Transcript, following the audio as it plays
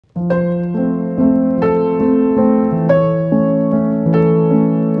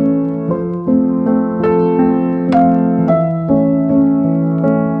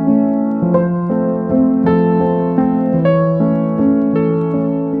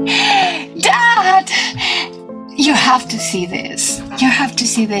You have to see this. You have to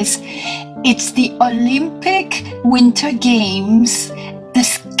see this. It's the Olympic Winter Games. The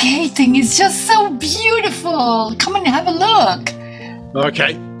skating is just so beautiful. Come and have a look.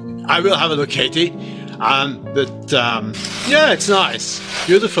 Okay, I will have a look, Katy. Yeah, it's nice.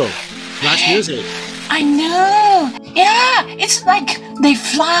 Beautiful. Nice music. I know. Yeah, it's like they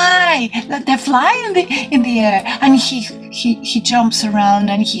fly. They fly in the air, and he jumps around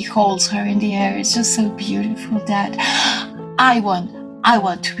and he holds her in the air. It's just so beautiful, Dad. I want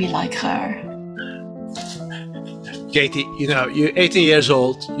to be like her. Katy, you know, you're 18 years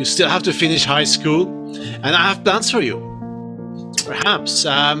old. You still have to finish high school, and I have plans for you. Perhaps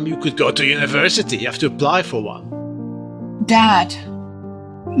you could go to university. You have to apply for one. Dad,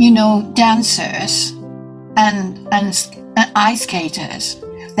 you know, dancers and ice skaters,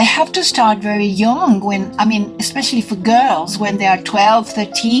 they have to start very young especially for girls when they are 12,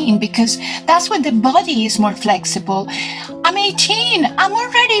 13, because that's when the body is more flexible. I'm 18. I'm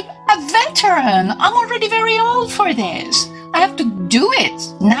already a veteran. I'm already very old for this. I have to do it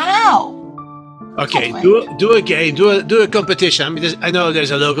now. Okay, do a game, do a competition. I know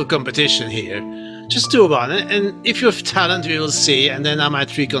there's a local competition here. Just do one, and if you have talent, we will see, and then I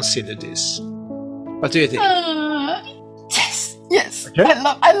might reconsider this. What do you think? Yes. Okay.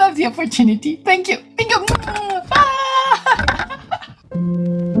 I love the opportunity. Thank you.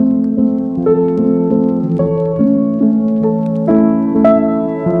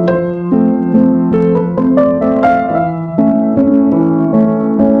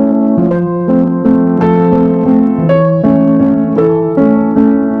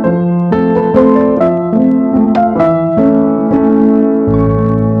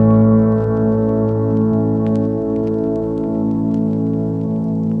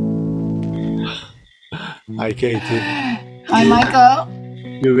 Hi, Katy. Hi, Michael.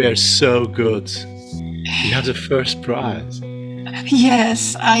 You were so good. You have the first prize.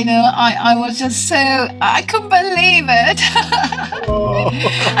 Yes, I know. I was just so... I couldn't believe it. Oh.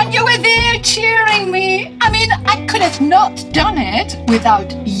 And you were there cheering me. I could have not done it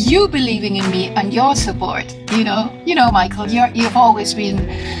without you believing in me and your support. You know, Michael, you've always been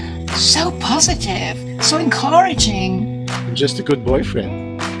so positive, so encouraging. I'm just a good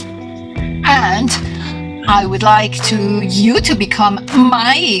boyfriend. And I would like you to become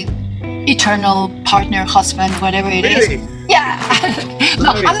my eternal partner, husband, whatever it is. Really? Yeah. No,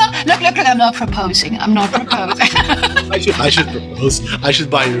 I'm not. Look, I'm not proposing. I'm not proposing. I should propose. I should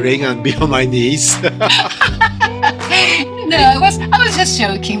buy a ring and be on my knees. No, I was just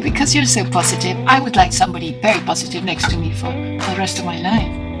joking because you're so positive. I would like somebody very positive next to me for the rest of my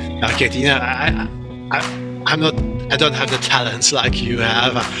life. Now, Katy, you know, I don't have the talents like you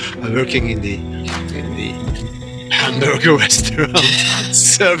have. I'm working in the hamburger restaurant,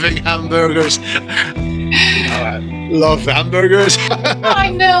 serving hamburgers. I love hamburgers. I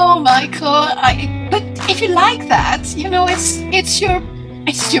know, Michael. But if you like that, you know, it's your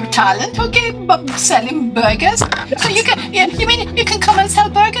talent, okay? But selling burgers, so you can come and sell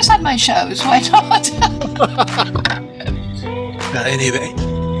burgers at my shows? Why not? Well, anyway,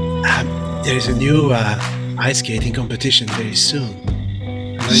 there is a new ice skating competition very soon.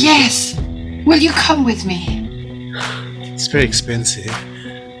 Yes. Will you come with me? It's very expensive.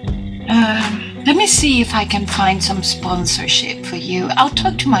 Let me see if I can find some sponsorship for you. I'll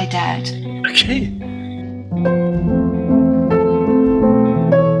talk to my dad. Okay.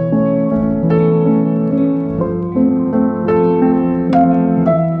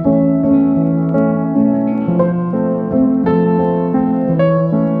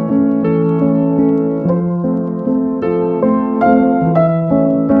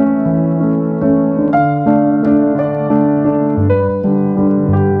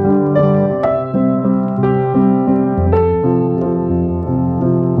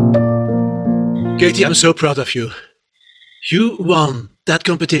 Katy, I'm so proud of you. You won that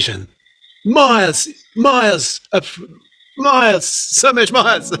competition. Miles, so much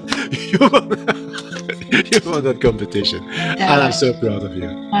miles. You won that competition. Dad, And I'm so proud of you.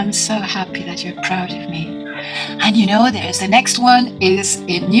 I'm so happy that you're proud of me. And you know, there's the next one is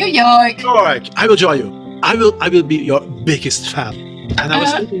in New York. All right, I will join you. I will be your biggest fan. And I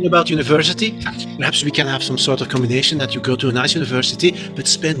was thinking about university. Perhaps we can have some sort of combination that you go to a nice university, but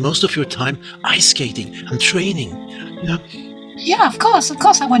spend most of your time ice skating and training. You know? Yeah, of course,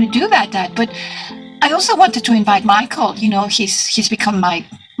 I want to do that, Dad. But I also wanted to invite Michael. You know, he's become my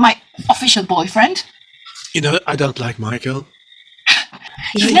official boyfriend. You know, I don't like Michael.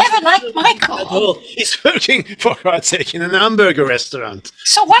 You never liked Michael? At all. He's working, for God's sake, in an hamburger restaurant.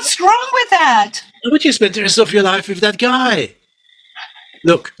 So what's wrong with that? Why would you spend the rest of your life with that guy?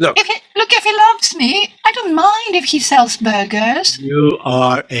 Look, look. If he loves me, I don't mind if he sells burgers. You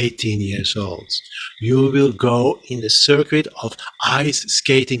are 18 years old. You will go in the circuit of ice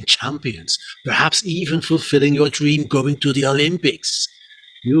skating champions, perhaps even fulfilling your dream going to the Olympics.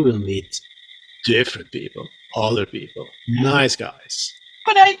 You will meet different people, other people, nice guys.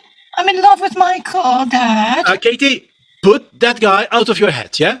 But I'm in love with Michael, Dad. Katy, put that guy out of your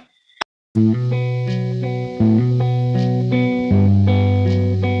head, yeah?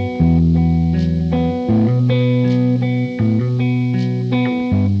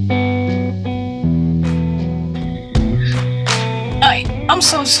 I'm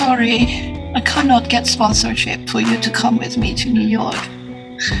so sorry. I cannot get sponsorship for you to come with me to New York.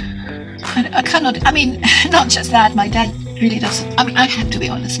 I cannot, I mean, not just that, my dad really doesn't, I mean, I have to be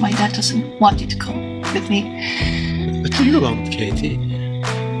honest, my dad doesn't want you to come with me. What do you want, Katy?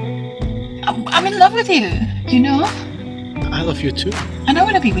 I'm in love with you, you know? I love you too. And I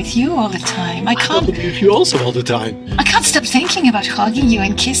want to be with you all the time. I want to be with you also all the time. I can't stop thinking about hugging you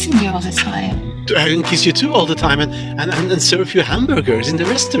and kissing you all the time. I can kiss you too all the time and serve you hamburgers in the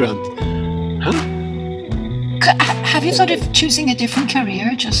restaurant. Huh? Have you thought of choosing a different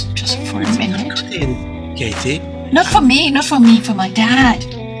career just for a minute? Katy. Not for me, for my dad.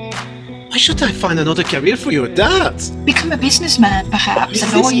 Why should I find another career for your dad? Become a businessman, perhaps.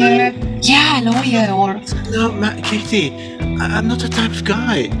 A lawyer. Yeah, a lawyer or... No, Katy, I'm not that type of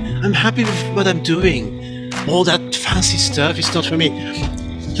guy. I'm happy with what I'm doing. All that fancy stuff is not for me.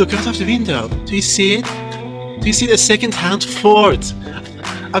 Look out of the window. Do you see it? Do you see the second-hand Ford?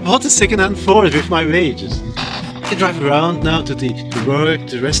 I bought a second-hand Ford with my wages. I can drive around now to the work,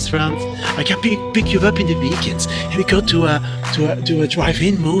 the restaurant. I can pick you up in the weekends and we go to a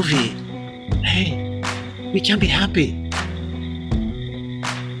drive-in movie. Hey, we can be happy.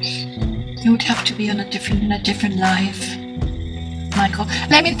 It would have to be in a different life, Michael.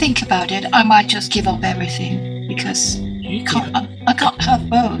 Let me think about it. I might just give up everything because I can't have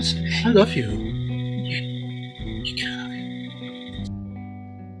both. I love you. You can't.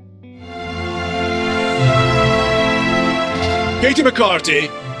 Katy McCarthy,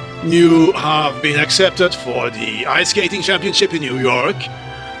 you have been accepted for the ice skating championship in New York.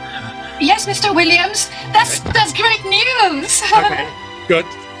 Yes, Mr. Williams. That's great news. Okay, good.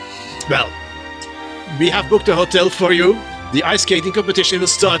 Well, we have booked a hotel for you. The ice skating competition will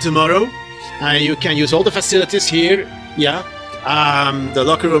start tomorrow. You can use all the facilities here. Yeah, the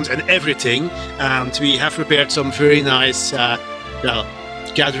locker rooms and everything. And we have prepared some very nice,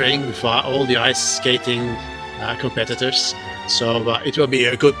 gathering with all the ice skating competitors. So it will be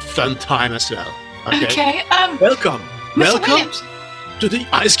a good, fun time as well. Okay. Welcome. Welcome Williams. to the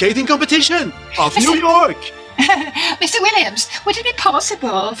ice skating competition of New York. Mr. Williams, would it be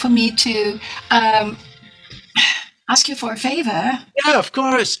possible for me to ask you for a favor? Yeah, of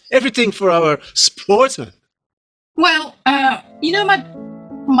course. Everything for our sportsmen. Well, you know,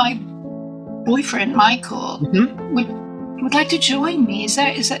 my boyfriend Michael would like to join me. Is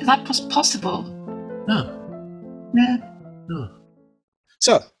that possible? No. No. No.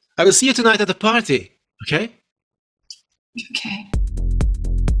 So I will see you tonight at the party. Okay? Okay.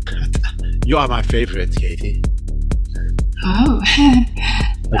 You are my favorite, Katy. Oh.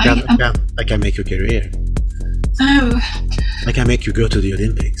 I can make your career. Oh. I can make you go to the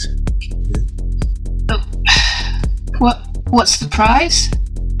Olympics. Oh. What's the prize?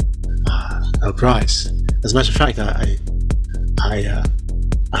 No prize. As a matter of fact, I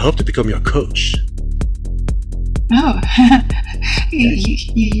hope to become your coach. Oh.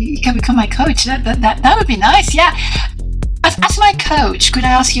 you can become my coach. That would be nice. Yeah. As my coach, could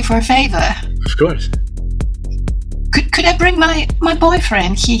I ask you for a favor? Of course. Could I bring my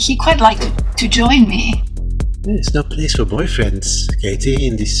boyfriend? He quite like to join me. There's no place for boyfriends, Katy,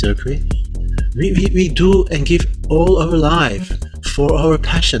 in this circuit. We do and give all our life for our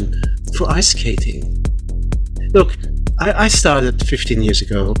passion, for ice skating. Look, I started 15 years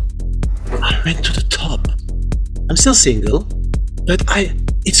ago. I went to the top. I'm still single, but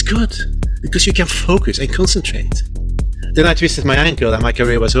it's good because you can focus and concentrate. Then I twisted my ankle and my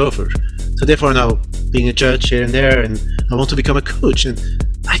career was over. So therefore now, being a judge here and there, and I want to become a coach, and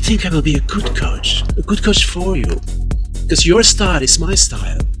I think I will be a good coach for you. Because your style is my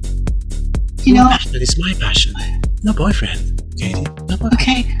style. You know, your passion is my passion. No boyfriend, Katy. No boyfriend.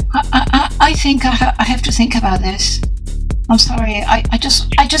 Okay, I think I have to think about this. I'm sorry, I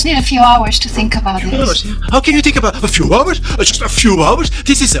just need a few hours to think about this. How can you think about a few hours? Just a few hours?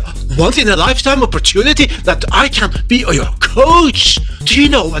 This is a once-in-a-lifetime opportunity that I can be your coach. Do you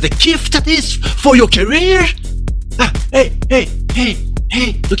know what a gift that is for your career? Hey,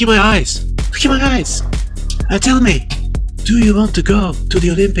 look in my eyes. Look in my eyes. Tell me, Do you want to go to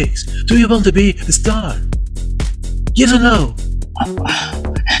the Olympics? Do you want to be a star? Yes or no?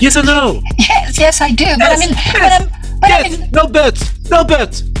 Yes or no? Yes, I do. But Yes, I'm in. yes, But yes. No bet. No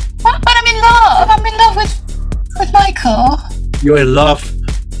bet. I'm in love. I'm in love with Michael. You're in love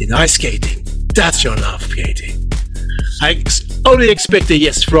in ice skating. That's your love, Katy. I only expect a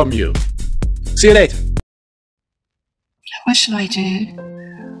yes from you. See you later. What should I do?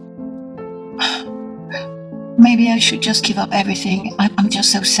 Maybe I should just give up everything. I'm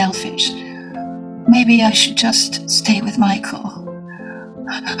just so selfish. Maybe I should just stay with Michael.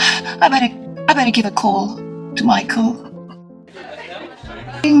 I better give a call to Michael.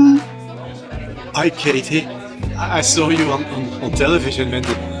 Hi, Katy. I saw you on television when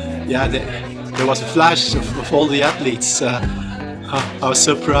there was a flash of all the athletes. I was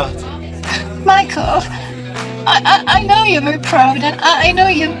so proud. Michael, I know you're very proud, and I know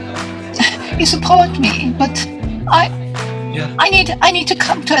you support me, but I need to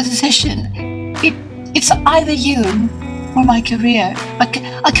come to a decision. It's either you or my career.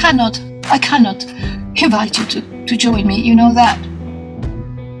 I cannot invite you to join me. You know that.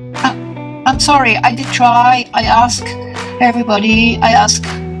 I'm sorry. I did try. I asked everybody. I asked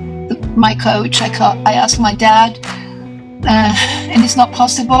my coach. I asked my dad. And it's not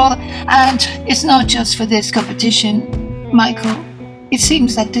possible. And it's not just for this competition, Michael. It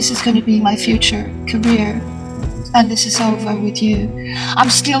seems that this is going to be my future career, and this is over with you. I'm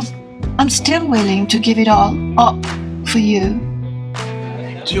still willing to give it all up for you.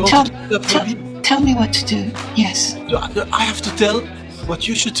 Do you want to do that for me? Tell me what to do. Yes. Do I have to tell what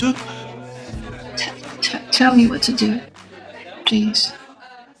you should do? Tell me what to do, please.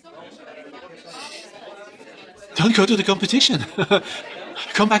 Don't go to the competition.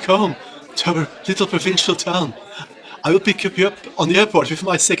 Come back home to our little provincial town. I will pick you up on the airport with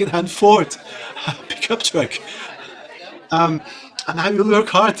my second-hand Ford pickup truck. And I will work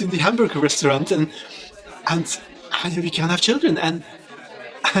hard in the hamburger restaurant, and we can have children, and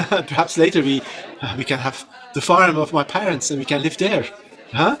perhaps later we can have the farm of my parents, and we can live there.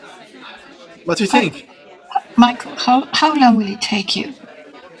 Huh? What do you think? Michael, how long will it take you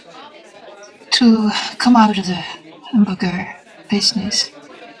to come out of the hamburger business?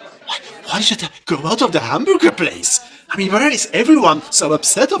 Why should I go out of the hamburger place? I mean, where is everyone so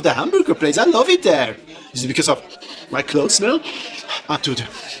upset of the hamburger place? I love it there. Is it because of my clothes smell? To the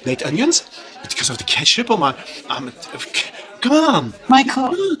late onions? Because of the ketchup on my... come on.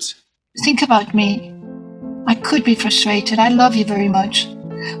 Michael, think about me. I could be frustrated. I love you very much.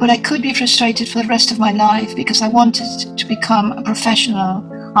 But I could be frustrated for the rest of my life because I wanted to become a professional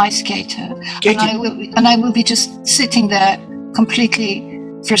ice skater. And I will be just sitting there completely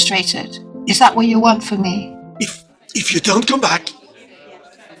frustrated. Is that what you want for me? If you don't come back,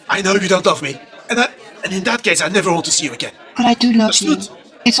 I know you don't love me. And in that case, I never want to see you again. But I do love you.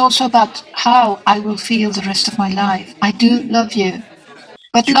 It's also about how I will feel the rest of my life. I do love you.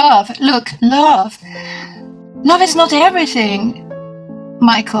 But love is not everything,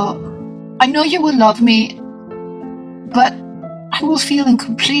 Michael. I know you will love me, but I will feel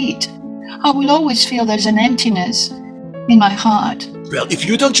incomplete. I will always feel there's an emptiness in my heart. Well, if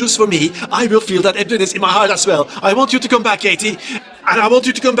you don't choose for me, I will feel that emptiness in my heart as well. I want you to come back, Katy. And I want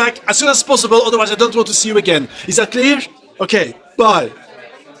you to come back as soon as possible, otherwise I don't want to see you again. Is that clear? Okay, bye.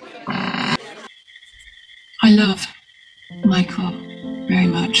 I love Michael very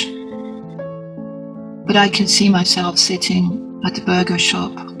much. But I can see myself sitting at the burger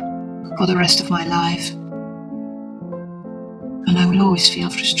shop for the rest of my life. And I will always feel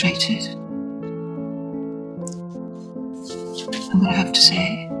frustrated. I'm going to have to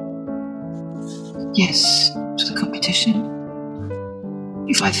say yes to the competition.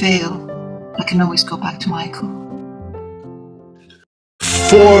 If I fail, I can always go back to Michael.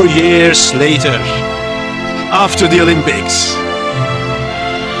 4 years later, after the Olympics.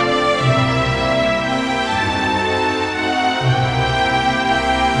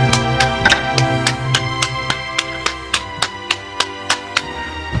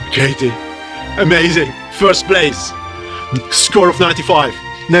 Katy, amazing, first place. Score of 95,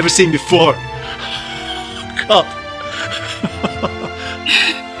 never seen before. God.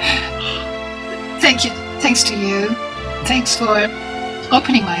 Thank you. Thanks to you. Thanks for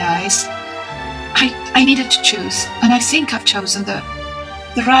opening my eyes. I needed to choose, and I think I've chosen the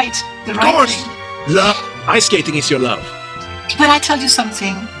right Of course, thing. love. Ice skating is your love. But I tell you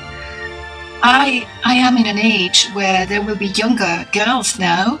something. I am in an age where there will be younger girls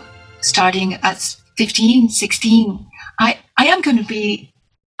now, starting at 15, 16. I am going to be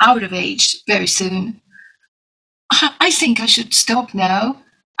out of age very soon. I think I should stop now.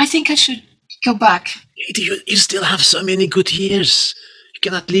 I think I should go back You still have so many good years. You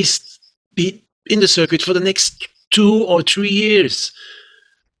can at least be in the circuit for the next 2 or 3 years.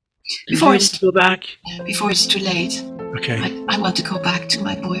 Before go back. Before it's too late. Okay. I want to go back to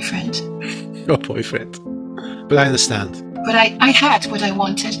my boyfriend. Your boyfriend. But I understand. But I had what I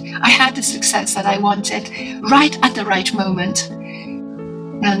wanted. I had the success that I wanted right at the right moment.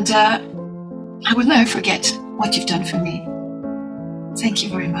 And I will never forget what you've done for me. Thank you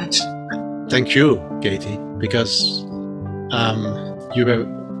very much. Thank you, Katy, because you were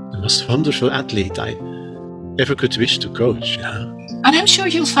the most wonderful athlete I ever could wish to coach. And I'm sure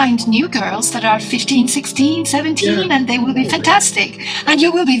you'll find new girls that are 15, 16, 17, and they will be fantastic. And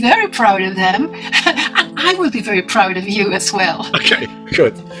you will be very proud of them. And I will be very proud of you as well. Okay,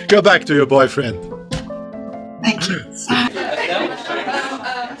 good. Go back to your boyfriend. Thank you. Bye.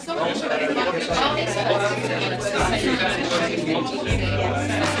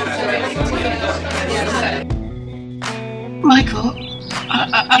 Michael,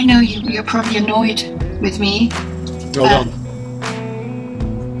 I know you're probably annoyed with me. Hold on.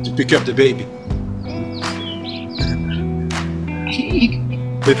 To pick up the baby.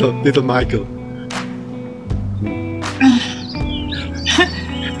 Little Michael.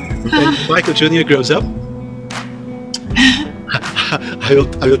 When Michael Jr. grows up, I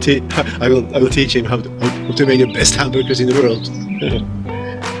will teach him how to make the best hamburgers in the world.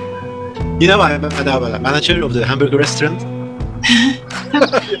 You know, I'm now a manager of the hamburger restaurant.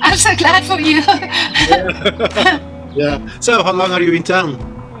 I'm so glad for you. Yeah. So, how long are you in town?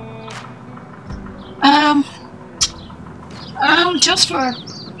 Just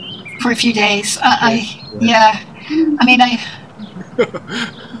for a few days.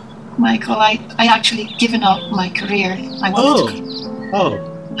 Michael, I actually given up my career. I wanted to.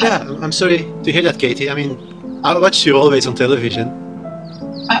 Yeah. I'm sorry to hear that, Katy. I mean, I watched you always on television,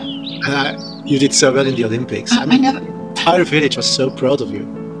 and you did so well in the Olympics. I mean, our village was so proud of you.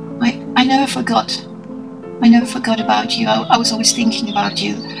 I never forgot. I never forgot about you. I was always thinking about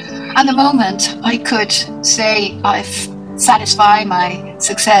you. And the moment I could say I've satisfied my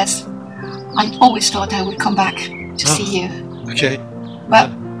success, I always thought I would come back to see you. Okay. But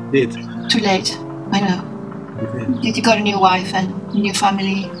did. Too late. I know. Did you got a new wife and a new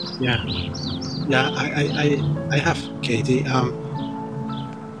family? Yeah. I have, Katy.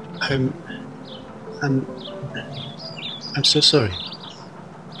 I'm so sorry.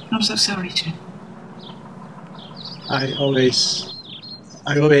 I'm so sorry too. I always.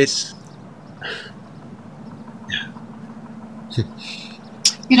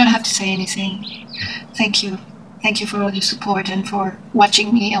 You don't have to say anything. Thank you. Thank you for all your support and for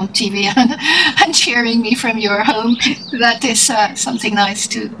watching me on TV and cheering me from your home. That is something nice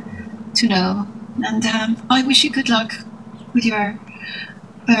to know. And I wish you good luck with your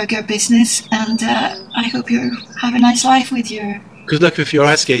burger business. And I hope you have a nice life with your. Good luck with your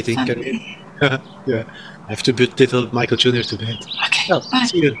ice skating. Family. Yeah. I have to put little Michael Jr. to bed. Okay. Well, bye.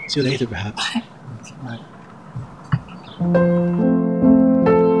 see you later, perhaps. Bye. Bye.